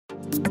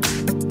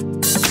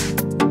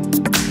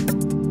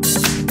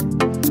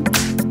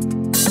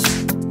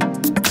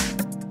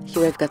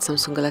Here I've got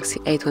Samsung Galaxy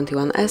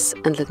A21s,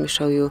 and let me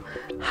show you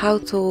how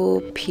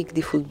to pick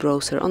default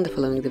browser on the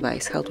following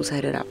device, how to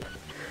set it up.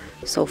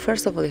 So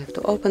first of all, you have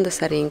to open the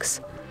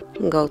settings,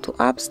 go to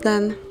apps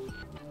then,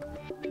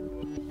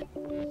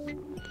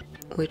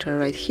 which are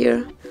right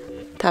here,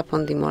 tap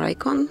on the more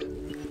icon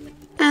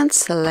and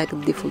select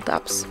default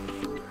apps.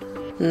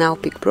 Now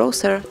pick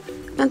browser,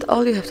 and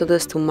all you have to do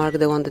is to mark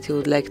the one that you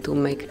would like to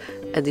make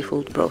a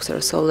default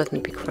browser. So let me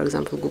pick, for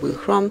example, Google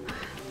Chrome,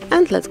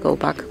 and let's go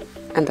back.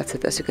 And that's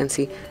it. As you can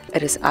see,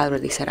 it is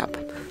already set up.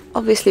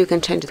 Obviously you can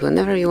change it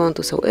whenever you want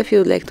to, so if you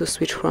would like to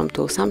switch Chrome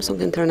to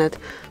Samsung internet,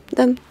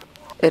 then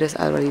it is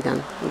already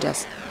done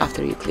just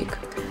after you click.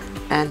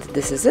 And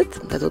this is it.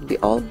 That would be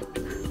all.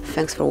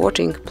 Thanks for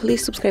watching.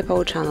 Please subscribe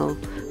our channel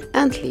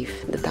and leave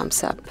the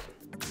thumbs up.